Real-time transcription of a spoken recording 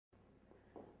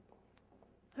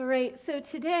All right, so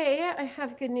today I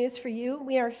have good news for you.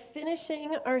 We are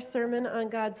finishing our sermon on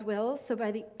God's will. So by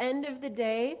the end of the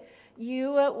day,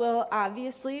 you will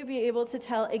obviously be able to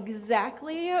tell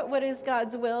exactly what is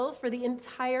God's will for the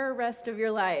entire rest of your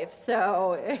life.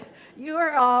 So you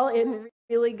are all in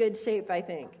really good shape, I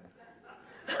think.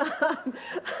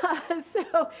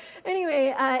 So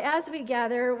anyway, as we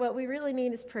gather, what we really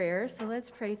need is prayer. So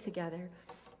let's pray together.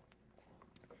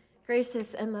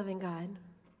 Gracious and loving God,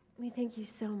 we thank you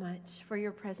so much for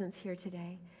your presence here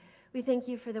today. We thank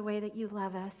you for the way that you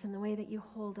love us and the way that you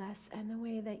hold us and the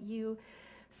way that you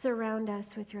surround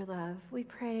us with your love. We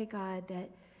pray, God, that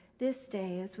this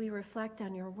day, as we reflect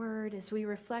on your word, as we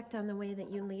reflect on the way that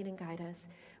you lead and guide us,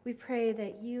 we pray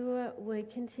that you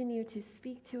would continue to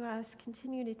speak to us,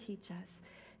 continue to teach us,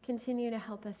 continue to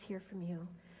help us hear from you.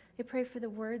 I pray for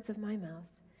the words of my mouth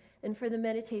and for the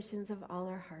meditations of all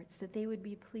our hearts, that they would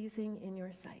be pleasing in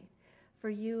your sight. For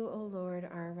you, O Lord,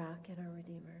 are our rock and our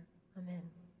redeemer. Amen.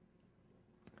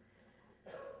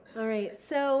 All right,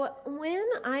 so when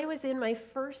I was in my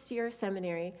first year of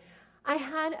seminary, I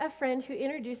had a friend who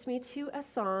introduced me to a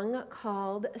song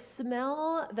called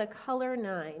Smell the Color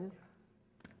 9.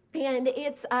 And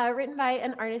it's written by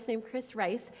an artist named Chris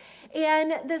Rice.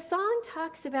 And the song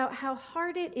talks about how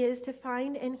hard it is to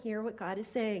find and hear what God is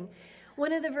saying.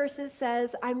 One of the verses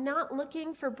says, I'm not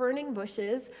looking for burning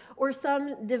bushes or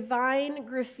some divine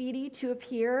graffiti to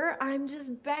appear. I'm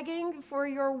just begging for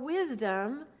your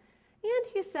wisdom. And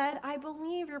he said, I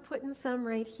believe you're putting some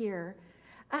right here.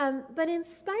 But in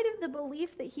spite of the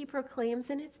belief that he proclaims,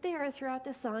 and it's there throughout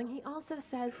the song, he also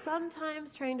says,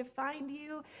 sometimes trying to find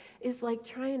you is like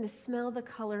trying to smell the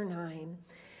color 9.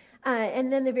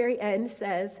 And then the very end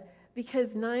says,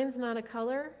 because 9's not a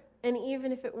color, and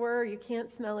even if it were, you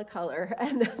can't smell a color.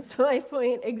 And that's my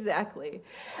point exactly.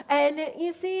 And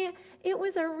you see, it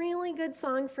was a really good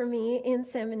song for me in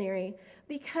seminary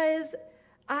because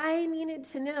I needed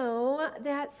to know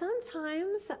that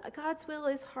sometimes God's will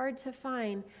is hard to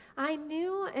find. I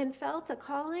knew and felt a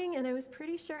calling, and I was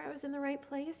pretty sure I was in the right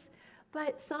place.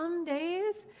 But some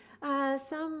days,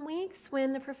 some weeks,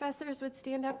 when the professors would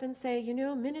stand up and say, you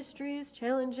know, ministry is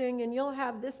challenging, and you'll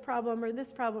have this problem or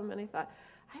this problem, and I thought,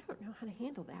 I don't know how to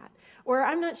handle that, or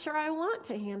I'm not sure I want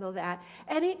to handle that.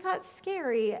 And it got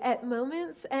scary at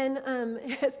moments, and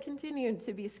has continued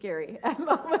to be scary at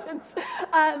moments.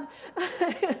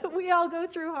 We all go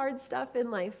through hard stuff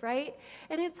in life, right?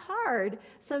 And it's hard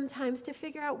sometimes to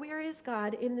figure out where is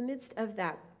God in the midst of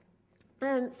that.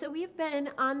 So we've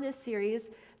been on this series,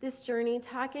 this journey,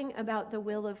 talking about the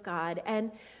will of God.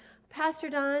 And Pastor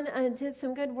Don did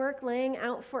some good work laying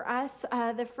out for us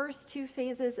the first two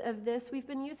phases of this. We've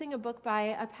been using a book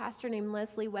by a pastor named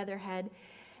Leslie Weatherhead.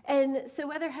 And so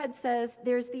Weatherhead says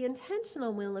there's the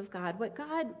intentional will of God, what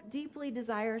God deeply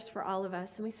desires for all of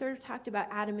us. And we sort of talked about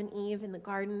Adam and Eve in the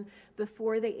garden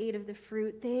before they ate of the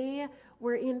fruit. They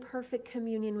were in perfect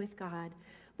communion with God.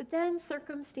 But then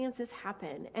circumstances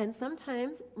happen. And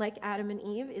sometimes, like Adam and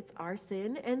Eve, it's our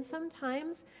sin. And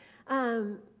sometimes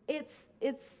it's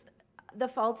the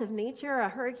fault of nature. A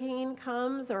hurricane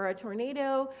comes, or a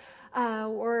tornado,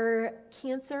 or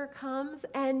cancer comes,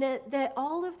 and that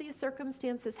all of these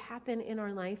circumstances happen in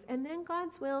our life, and then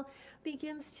God's will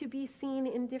begins to be seen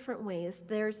in different ways.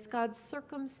 There's God's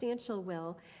circumstantial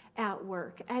will at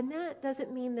work, and that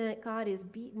doesn't mean that God is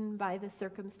beaten by the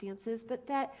circumstances, but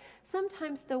that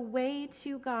sometimes the way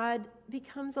to God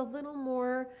becomes a little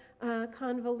more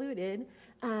convoluted,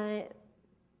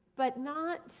 but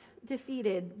not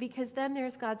defeated, because then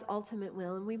there's God's ultimate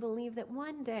will, and we believe that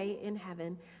one day in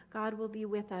heaven, God will be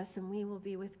with us and we will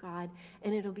be with God,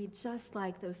 and it'll be just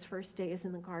like those first days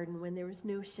in the garden when there was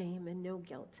no shame and no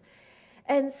guilt.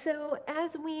 And so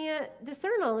as we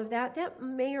discern all of that, that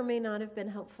may or may not have been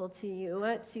helpful to you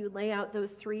to lay out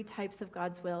those three types of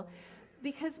God's will,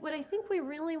 because what I think we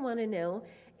really want to know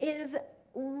is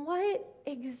what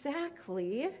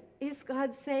exactly is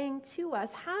God saying to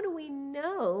us? How do we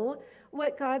know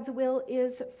what God's will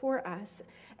is for us?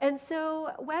 And so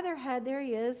Weatherhead, there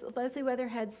he is, Leslie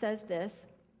Weatherhead says this: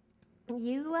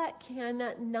 you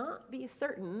cannot be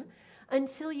certain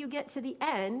until you get to the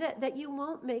end that you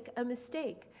won't make a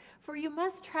mistake, for you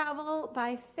must travel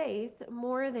by faith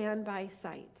more than by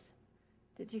sight.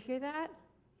 Did you hear that?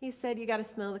 He said, you got to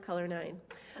smell the color 9.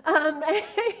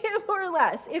 More or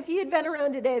less. If he had been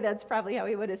around today, that's probably how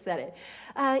he would have said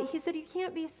it. He said, you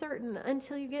can't be certain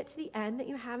until you get to the end that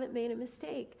you haven't made a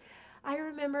mistake. I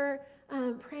remember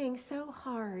praying so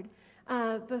hard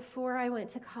before I went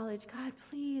to college. God,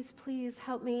 please, please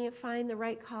help me find the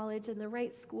right college and the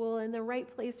right school and the right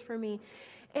place for me.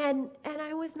 And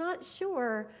I was not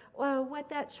sure what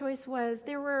that choice was.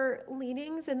 There were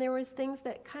leanings and there was things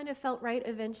that kind of felt right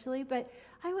eventually, but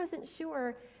I wasn't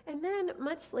sure. And then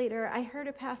much later, I heard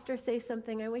a pastor say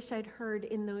something I wish I'd heard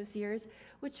in those years,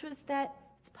 which was that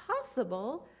it's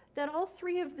possible that all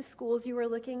three of the schools you were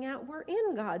looking at were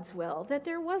in God's will, that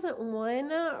there wasn't one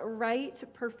right,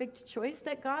 perfect choice,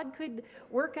 that God could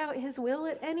work out his will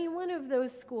at any one of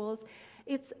those schools.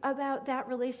 It's about that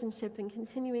relationship and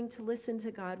continuing to listen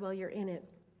to God while you're in it.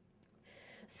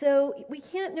 So we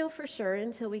can't know for sure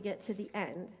until we get to the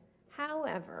end.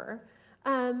 However,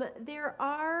 there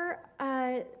are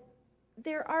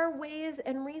ways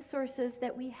and resources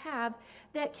that we have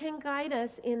that can guide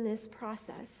us in this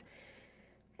process.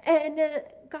 And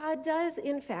God does,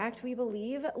 in fact, we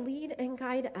believe, lead and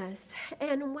guide us.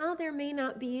 And while there may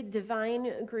not be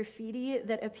divine graffiti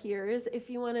that appears, if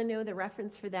you want to know the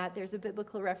reference for that, there's a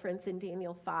biblical reference in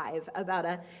Daniel 5 about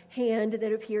a hand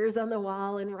that appears on the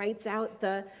wall and writes out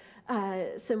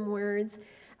some words.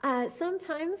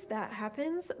 Sometimes that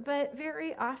happens, but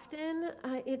very often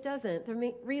it doesn't.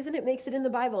 The reason it makes it in the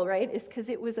Bible, right, is because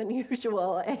it was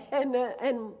unusual,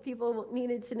 and people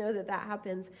needed to know that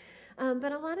happens.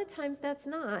 But a lot of times that's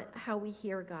not how we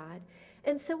hear God.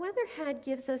 And so Weatherhead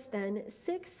gives us then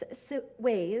 6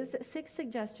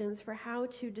 suggestions for how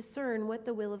to discern what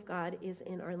the will of God is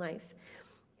in our life.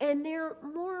 And they're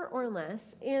more or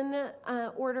less in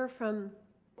order from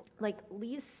like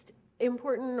least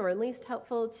important or least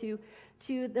helpful to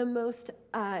the most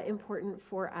important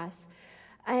for us.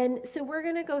 And so we're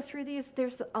going to go through these.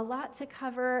 There's a lot to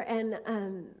cover, and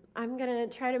I'm going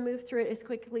to try to move through it as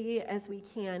quickly as we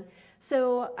can.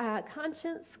 So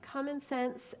conscience, common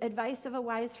sense, advice of a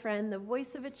wise friend, the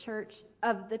voice of the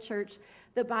church,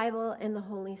 the Bible, and the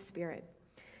Holy Spirit.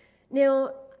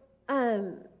 Now,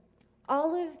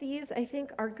 all of these, I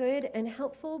think, are good and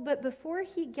helpful, but before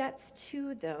he gets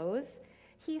to those,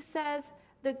 he says,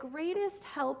 the greatest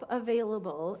help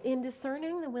available in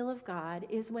discerning the will of God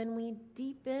is when we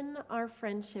deepen our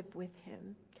friendship with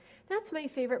him. That's my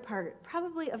favorite part,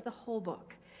 probably of the whole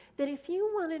book. That if you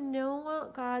want to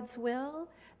know God's will,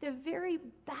 the very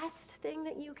best thing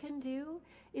that you can do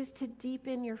is to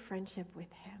deepen your friendship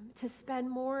with him, to spend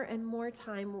more and more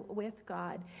time with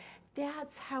God.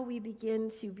 That's how we begin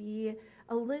to be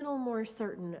a little more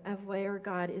certain of where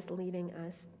God is leading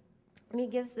us. And he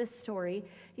gives this story.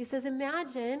 He says,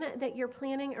 imagine that you're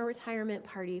planning a retirement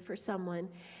party for someone,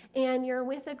 and you're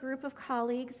with a group of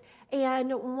colleagues, and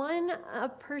one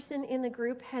person in the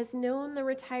group has known the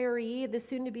retiree, the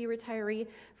soon-to-be retiree,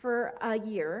 for a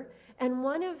year, and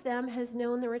one of them has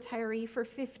known the retiree for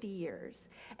 50 years.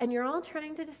 And you're all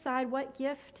trying to decide what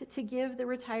gift to give the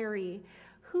retiree.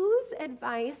 Whose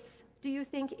advice do you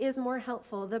think is more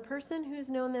helpful, the person who's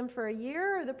known them for a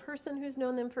year or the person who's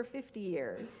known them for 50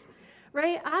 years?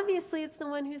 Right? Obviously, it's the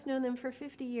one who's known them for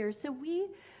 50 years. So we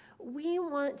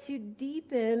want to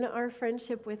deepen our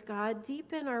friendship with God,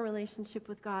 deepen our relationship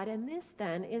with God, and this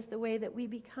then is the way that we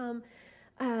become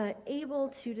able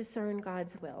to discern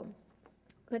God's will.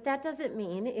 But that doesn't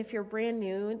mean, if you're brand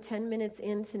new, 10 minutes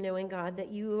into knowing God,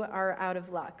 that you are out of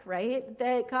luck, right?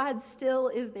 That God still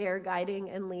is there guiding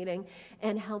and leading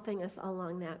and helping us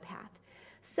along that path.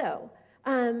 So,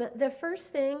 the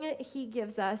first thing he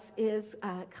gives us is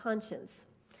conscience.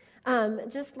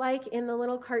 Just like in the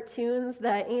little cartoons,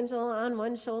 the angel on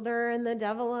one shoulder and the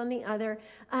devil on the other,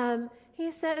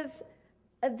 he says,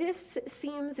 this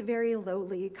seems very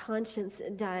lowly, conscience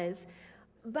does,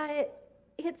 but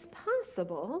it's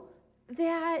possible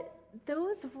that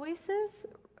those voices,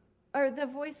 or the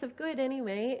voice of good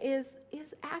anyway, is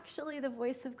actually the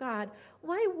voice of God.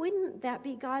 Why wouldn't that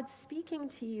be God speaking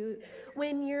to you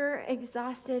when you're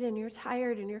exhausted and you're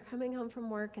tired and you're coming home from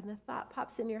work and the thought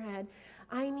pops in your head,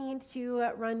 I need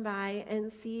to run by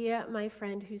and see my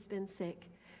friend who's been sick?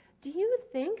 Do you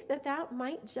think that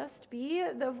might just be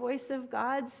the voice of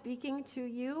God speaking to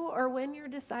you? Or when you're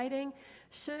deciding,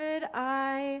 should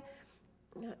I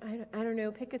don't know,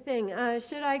 pick a thing.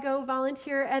 Should I go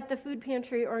volunteer at the food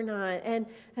pantry or not? And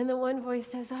the one voice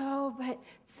says, oh, but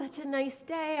it's such a nice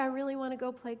day. I really want to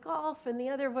go play golf. And the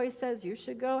other voice says, you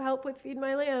should go help with Feed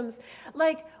My Lambs.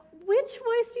 Like, which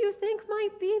voice do you think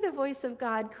might be the voice of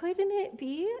God? Couldn't it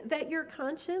be that your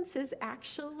conscience is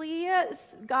actually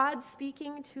God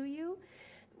speaking to you?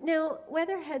 Now,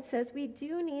 Weatherhead says we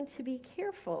do need to be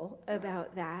careful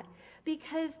about that,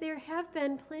 because there have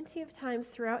been plenty of times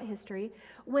throughout history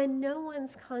when no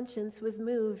one's conscience was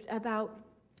moved about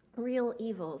real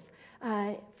evils.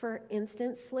 For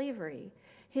instance, slavery.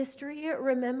 History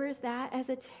remembers that as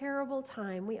a terrible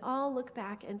time. We all look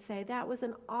back and say that was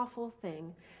an awful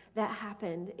thing that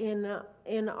happened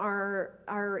in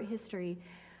our history.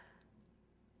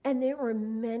 And there were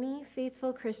many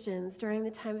faithful Christians during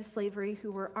the time of slavery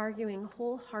who were arguing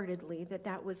wholeheartedly that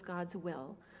that was God's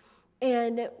will.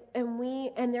 And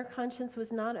their conscience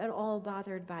was not at all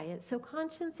bothered by it. So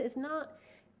conscience is not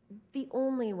the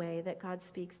only way that God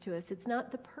speaks to us. It's not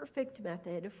the perfect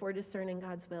method for discerning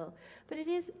God's will, but it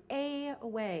is a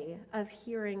way of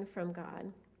hearing from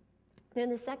God. Then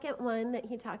the second one that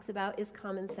he talks about is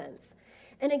common sense.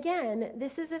 And again,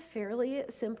 this is a fairly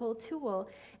simple tool,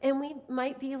 and we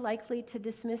might be likely to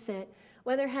dismiss it.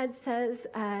 Weatherhead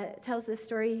tells this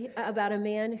story about a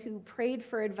man who prayed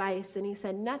for advice, and he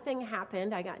said, nothing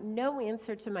happened. I got no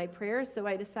answer to my prayers, so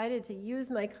I decided to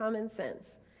use my common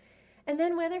sense. And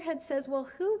then Weatherhead says, well,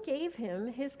 who gave him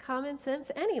his common sense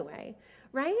anyway,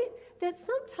 right? That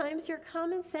sometimes your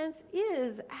common sense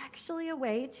is actually a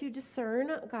way to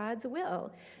discern God's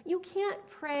will. You can't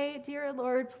pray, dear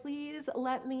Lord, please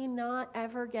let me not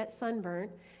ever get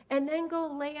sunburnt, and then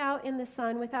go lay out in the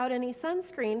sun without any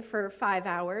sunscreen for 5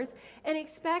 hours and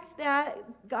expect that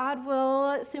God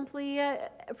will simply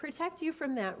protect you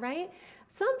from that, right?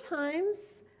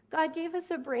 Sometimes God gave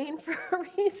us a brain for a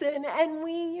reason, and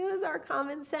we use our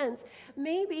common sense.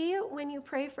 Maybe when you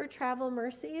pray for travel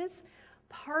mercies,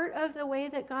 part of the way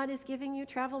that God is giving you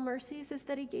travel mercies is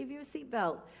that he gave you a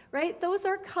seatbelt, right? Those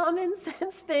are common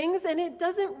sense things, and it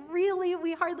doesn't really,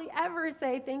 we hardly ever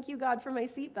say, thank you, God, for my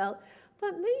seatbelt.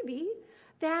 But maybe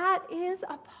that is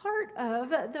a part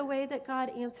of the way that God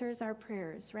answers our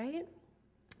prayers, right?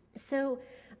 So,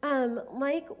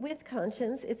 like with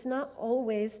conscience, it's not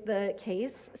always the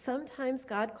case. Sometimes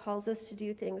God calls us to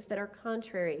do things that are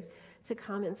contrary to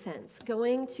common sense.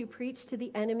 Going to preach to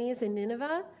the enemies in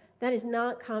Nineveh, that is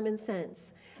not common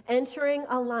sense. Entering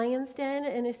a lion's den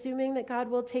and assuming that God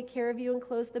will take care of you and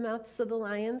close the mouths of the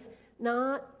lions,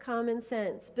 not common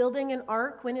sense. Building an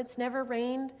ark when it's never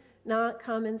rained, not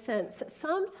common sense.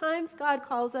 Sometimes God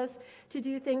calls us to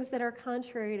do things that are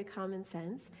contrary to common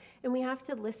sense, and we have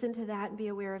to listen to that and be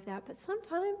aware of that. But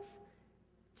sometimes,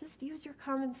 just use your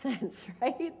common sense,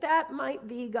 right? That might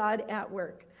be God at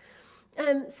work.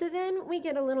 So then we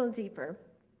get a little deeper,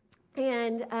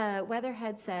 and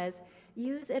Weatherhead says,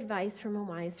 use advice from a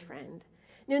wise friend.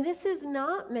 Now, this is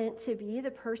not meant to be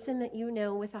the person that you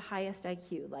know with the highest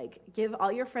IQ. Like, give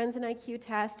all your friends an IQ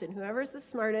test, and whoever's the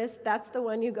smartest, that's the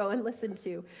one you go and listen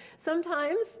to.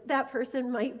 Sometimes that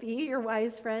person might be your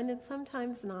wise friend, and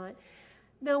sometimes not.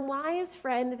 The wise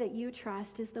friend that you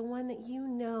trust is the one that you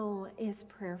know is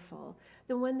prayerful,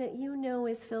 the one that you know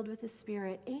is filled with the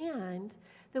Spirit, and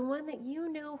the one that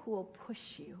you know who will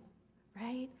push you,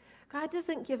 right? God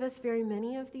doesn't give us very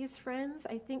many of these friends,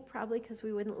 I think probably because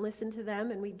we wouldn't listen to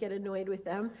them and we'd get annoyed with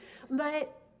them.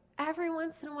 But every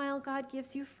once in a while, God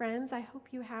gives you friends, I hope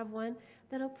you have one,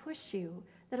 that'll push you,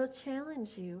 that'll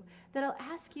challenge you, that'll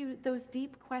ask you those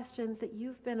deep questions that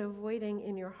you've been avoiding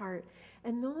in your heart.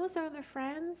 And those are the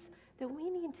friends that we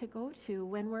need to go to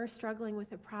when we're struggling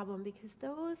with a problem, because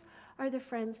those are the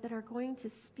friends that are going to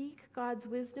speak God's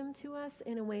wisdom to us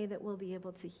in a way that we'll be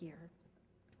able to hear.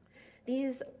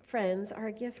 These friends are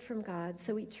a gift from God,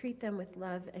 so we treat them with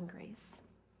love and grace.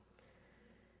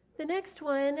 The next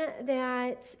one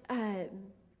that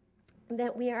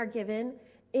we are given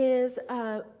is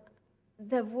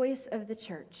the voice of the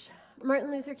church.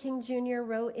 Martin Luther King Jr.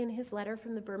 wrote in his letter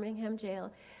from the Birmingham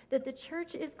jail that the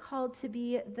church is called to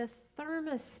be the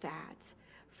thermostat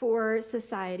for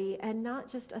society and not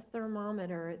just a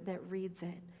thermometer that reads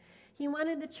it. He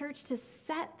wanted the church to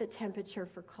set the temperature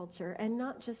for culture and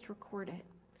not just record it.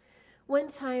 One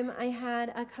time I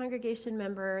had a congregation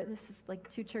member, this is like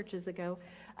 2 churches ago,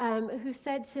 who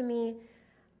said to me,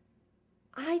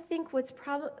 I think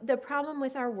the problem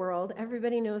with our world,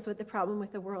 everybody knows what the problem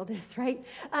with the world is, right?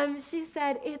 She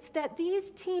said, it's that these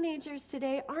teenagers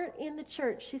today aren't in the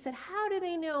church. She said, how do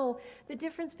they know the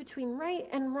difference between right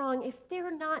and wrong if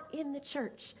they're not in the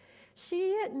church?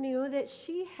 She knew that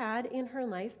she had in her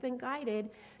life been guided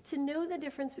to know the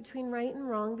difference between right and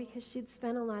wrong because she'd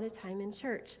spent a lot of time in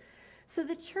church. So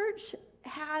the church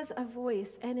has a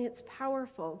voice, and it's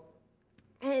powerful.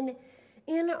 And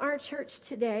in our church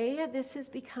today, this has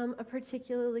become a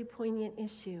particularly poignant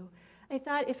issue. I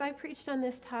thought if I preached on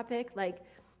this topic, like,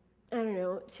 I don't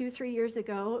know, 2-3 years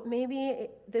ago, maybe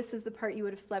this is the part you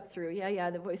would have slept through. Yeah,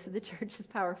 the voice of the church is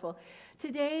powerful.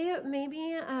 Today,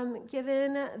 maybe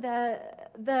given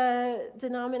the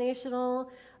denominational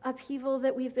upheaval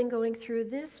that we've been going through,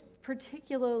 this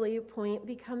particularly point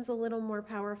becomes a little more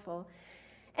powerful.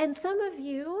 And some of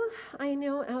you, I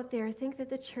know out there, think that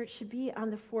the church should be on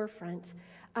the forefront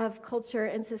of culture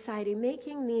and society,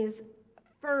 making these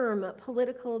firm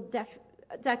political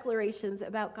declarations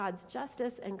about God's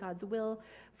justice and God's will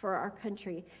for our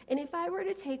country. And if I were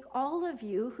to take all of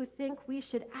you who think we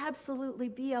should absolutely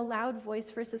be a loud voice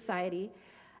for society,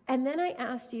 and then I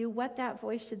asked you what that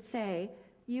voice should say,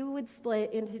 you would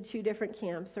split into 2 different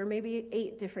camps, or maybe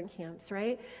 8 different camps,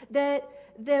 right? That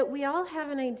we all have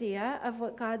an idea of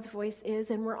what God's voice is,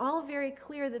 and we're all very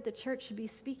clear that the church should be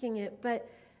speaking it, but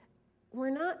we're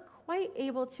not quite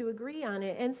able to agree on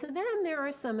it. And so then there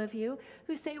are some of you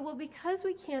who say, well, because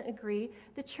we can't agree,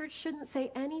 the church shouldn't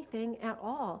say anything at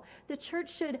all. The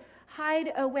church should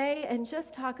hide away and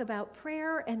just talk about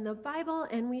prayer and the Bible,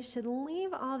 and we should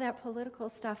leave all that political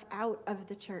stuff out of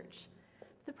the church.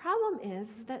 The problem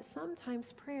is that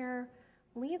sometimes prayer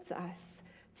leads us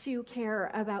to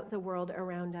care about the world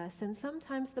around us, and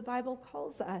sometimes the Bible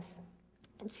calls us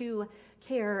to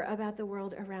care about the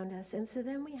world around us, and so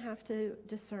then we have to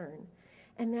discern,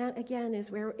 and that again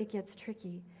is where it gets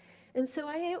tricky. And so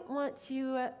I want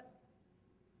to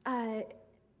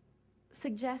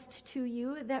suggest to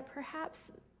you that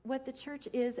perhaps what the church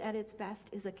is at its best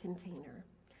is a container,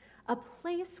 a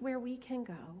place where we can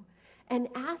go and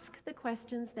ask the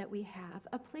questions that we have,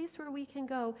 a place where we can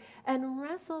go and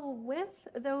wrestle with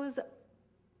those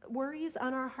worries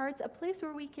on our hearts, a place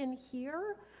where we can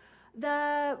hear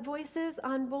the voices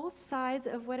on both sides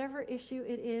of whatever issue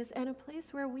it is, and a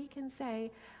place where we can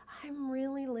say, I'm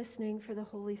really listening for the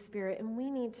Holy Spirit, and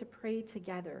we need to pray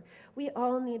together. We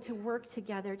all need to work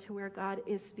together to where God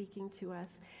is speaking to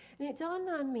us. And it dawned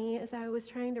on me as I was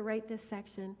trying to write this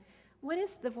section, what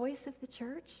is the voice of the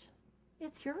church?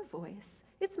 It's your voice.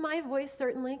 It's my voice,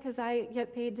 certainly, because I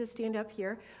get paid to stand up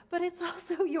here, but it's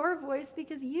also your voice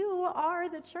because you are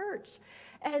the church.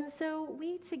 And so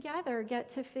we together get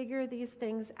to figure these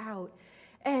things out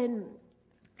and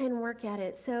work at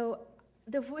it. So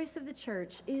the voice of the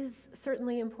church is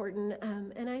certainly important,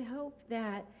 and I hope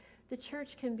that the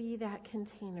church can be that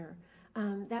container,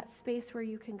 that space where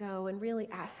you can go and really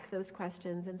ask those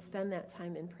questions and spend that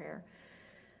time in prayer.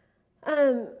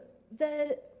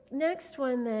 The next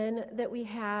one then that we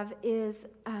have is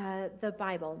the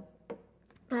Bible.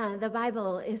 The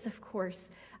Bible is, of course,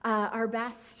 our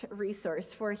best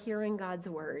resource for hearing God's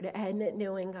word and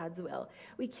knowing God's will.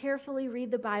 We carefully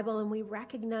read the Bible and we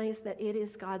recognize that it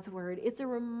is God's word. It's a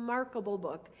remarkable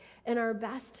book and our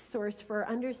best source for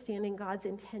understanding God's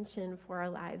intention for our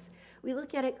lives. We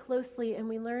look at it closely and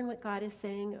we learn what God is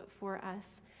saying for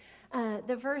us.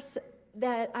 The verse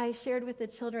that I shared with the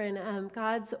children,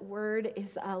 God's word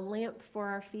is a lamp for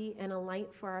our feet and a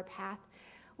light for our path.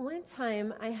 One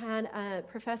time I had a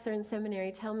professor in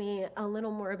seminary tell me a little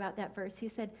more about that verse. He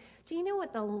said, do you know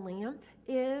what the lamp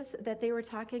is that they were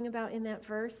talking about in that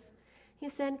verse? He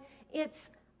said, it's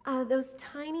those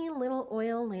tiny little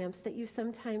oil lamps that you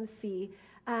sometimes see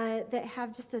that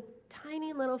have just a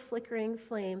tiny little flickering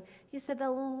flame. He said,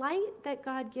 the light that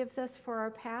God gives us for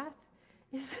our path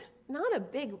is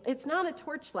it's not a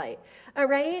torchlight, all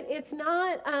right? It's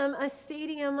not a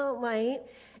stadium light.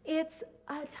 It's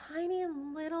a tiny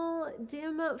little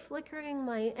dim flickering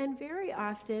light, and very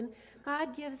often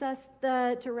God gives us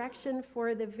the direction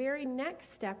for the very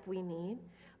next step we need,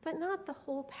 but not the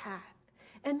whole path.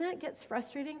 And that gets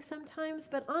frustrating sometimes,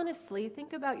 but honestly,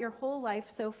 think about your whole life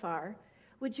so far.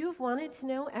 Would you have wanted to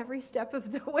know every step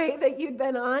of the way that you'd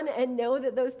been on and know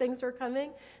that those things were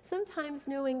coming? Sometimes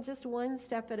knowing just one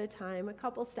step at a time, a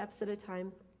couple steps at a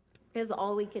time, is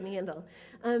all we can handle.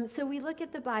 So we look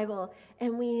at the Bible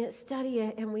and we study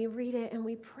it and we read it and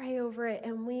we pray over it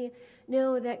and we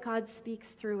know that God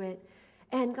speaks through it.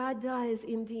 And God does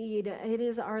indeed. It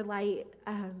is our light.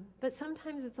 But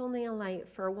sometimes it's only a light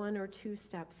for 1 or 2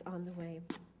 steps on the way.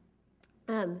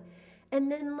 And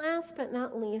then last but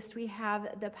not least, we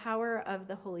have the power of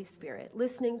the Holy Spirit,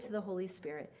 listening to the Holy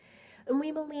Spirit. And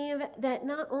we believe that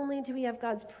not only do we have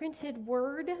God's printed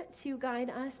word to guide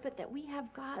us, but that we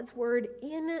have God's word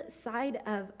inside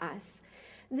of us.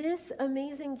 This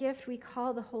amazing gift we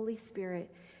call the Holy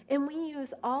Spirit. And we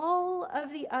use all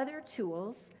of the other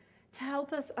tools to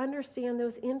help us understand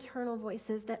those internal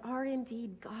voices that are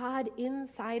indeed God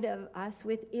inside of us,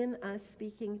 within us,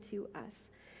 speaking to us.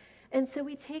 And so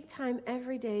we take time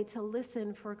every day to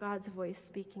listen for God's voice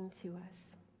speaking to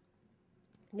us.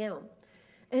 Now,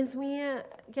 as we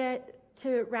get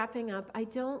to wrapping up, I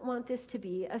don't want this to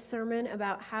be a sermon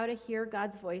about how to hear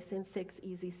God's voice in 6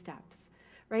 easy steps,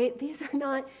 right? These are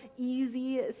not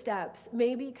easy steps.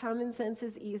 Maybe common sense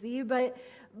is easy, but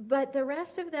the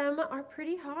rest of them are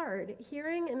pretty hard.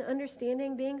 Hearing and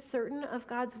understanding, being certain of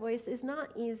God's voice is not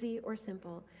easy or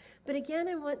simple. But again,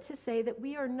 I want to say that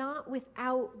we are not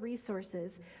without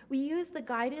resources. We use the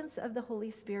guidance of the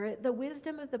Holy Spirit, the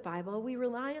wisdom of the Bible. We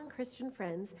rely on Christian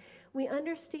friends. We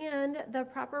understand the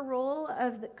proper role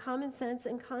of the common sense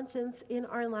and conscience in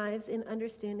our lives in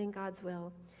understanding God's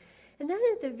will. And then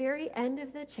at the very end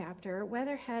of the chapter,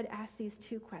 Weatherhead asks these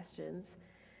two questions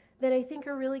that I think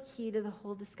are really key to the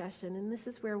whole discussion, and this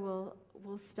is where we'll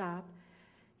stop.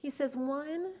 He says,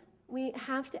 one, we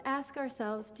have to ask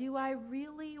ourselves, do I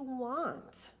really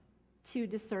want to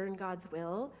discern God's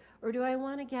will, or do I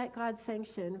want to get God's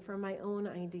sanction for my own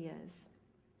ideas?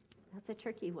 That's a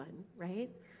tricky one,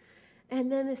 right?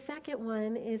 And then the second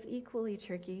one is equally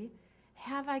tricky.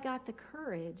 Have I got the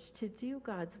courage to do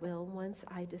God's will once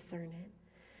I discern it?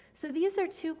 So these are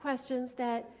two questions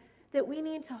that we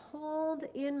need to hold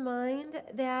in mind,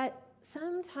 that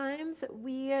sometimes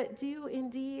we do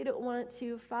indeed want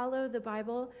to follow the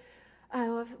Bible.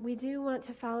 We do want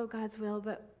to follow God's will,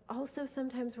 but also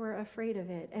sometimes we're afraid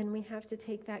of it, and we have to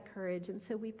take that courage, and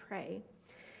so we pray.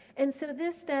 And so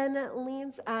this then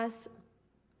leads us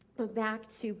back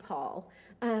to Paul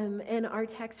and our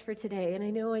text for today. And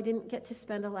I know I didn't get to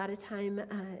spend a lot of time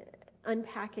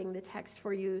unpacking the text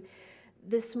for you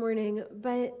this morning,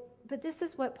 but this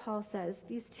is what Paul says,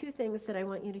 these two things that I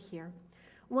want you to hear.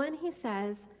 One, he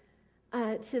says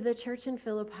to the church in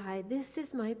Philippi, "This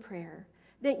is my prayer,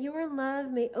 that your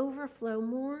love may overflow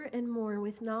more and more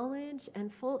with knowledge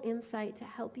and full insight to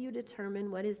help you determine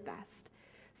what is best,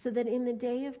 so that in the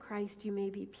day of Christ you may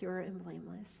be pure and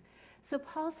blameless." So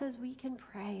Paul says we can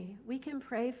pray. We can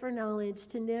pray for knowledge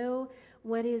to know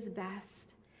what is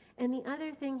best. And the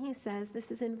other thing he says, this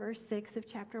is in verse 6 of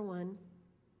chapter 1,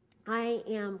 "I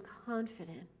am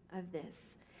confident of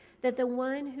this, that the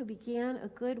one who began a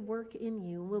good work in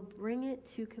you will bring it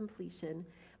to completion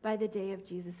by the day of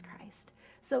Jesus Christ."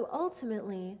 So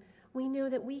ultimately, we know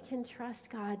that we can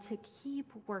trust God to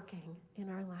keep working in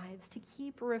our lives, to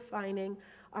keep refining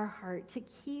our heart, to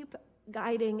keep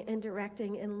guiding and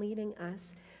directing and leading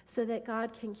us so that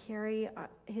God can carry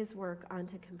his work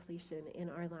onto completion in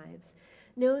our lives.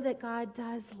 Know that God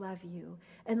does love you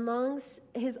and longs,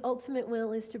 his ultimate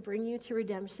will is to bring you to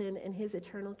redemption and his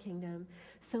eternal kingdom.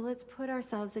 So let's put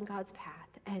ourselves in God's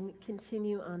path and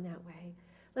continue on that way.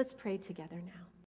 Let's pray together now.